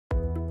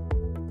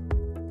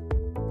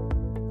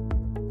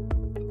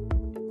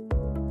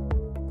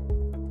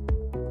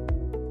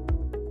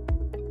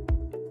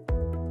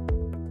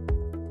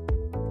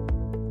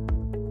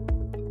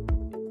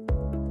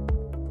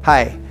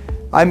Hi,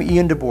 I'm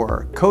Ian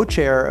Boer,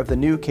 co-chair of the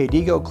new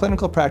KDIGO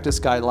Clinical Practice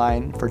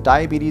Guideline for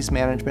Diabetes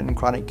Management and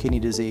Chronic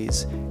Kidney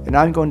Disease, and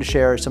I'm going to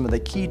share some of the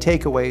key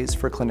takeaways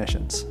for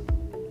clinicians.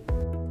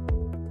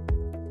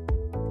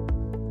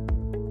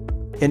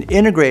 An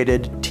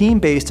integrated,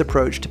 team-based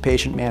approach to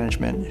patient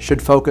management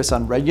should focus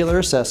on regular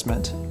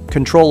assessment,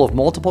 control of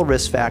multiple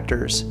risk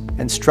factors,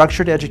 and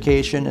structured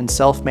education and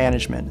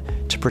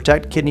self-management to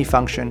protect kidney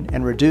function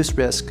and reduce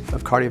risk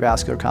of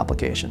cardiovascular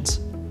complications.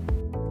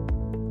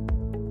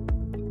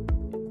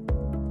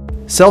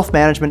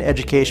 Self-management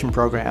education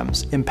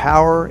programs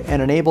empower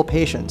and enable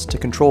patients to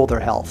control their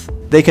health.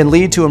 They can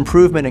lead to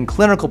improvement in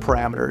clinical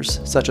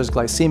parameters such as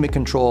glycemic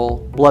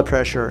control, blood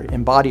pressure,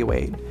 and body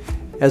weight,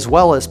 as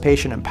well as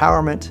patient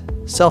empowerment,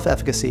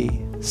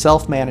 self-efficacy,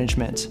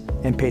 self-management,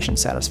 and patient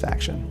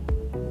satisfaction.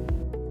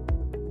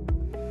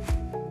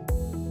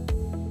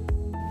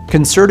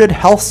 Concerted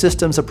health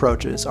systems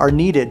approaches are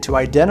needed to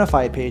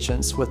identify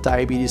patients with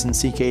diabetes and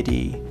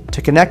CKD,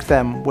 to connect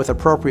them with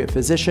appropriate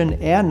physician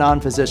and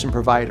non-physician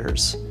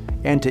providers,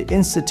 and to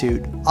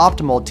institute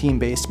optimal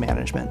team-based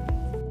management.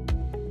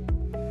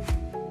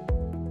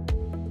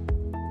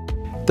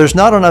 There's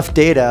not enough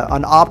data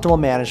on optimal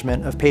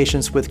management of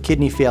patients with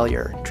kidney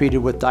failure treated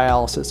with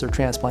dialysis or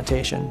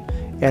transplantation,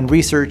 and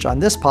research on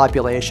this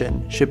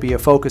population should be a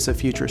focus of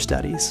future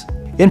studies.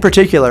 In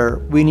particular,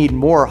 we need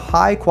more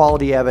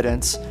high-quality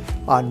evidence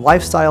on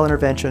lifestyle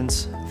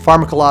interventions,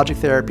 pharmacologic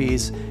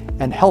therapies,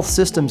 and health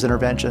systems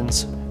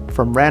interventions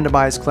from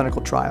randomized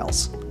clinical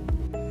trials.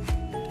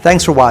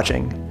 Thanks for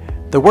watching.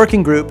 The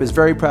working group is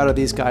very proud of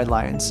these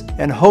guidelines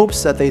and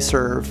hopes that they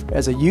serve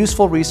as a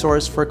useful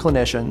resource for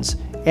clinicians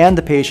and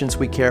the patients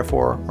we care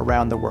for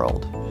around the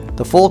world.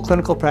 The full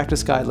clinical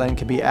practice guideline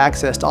can be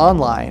accessed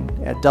online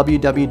at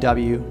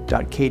www.kdigo.org.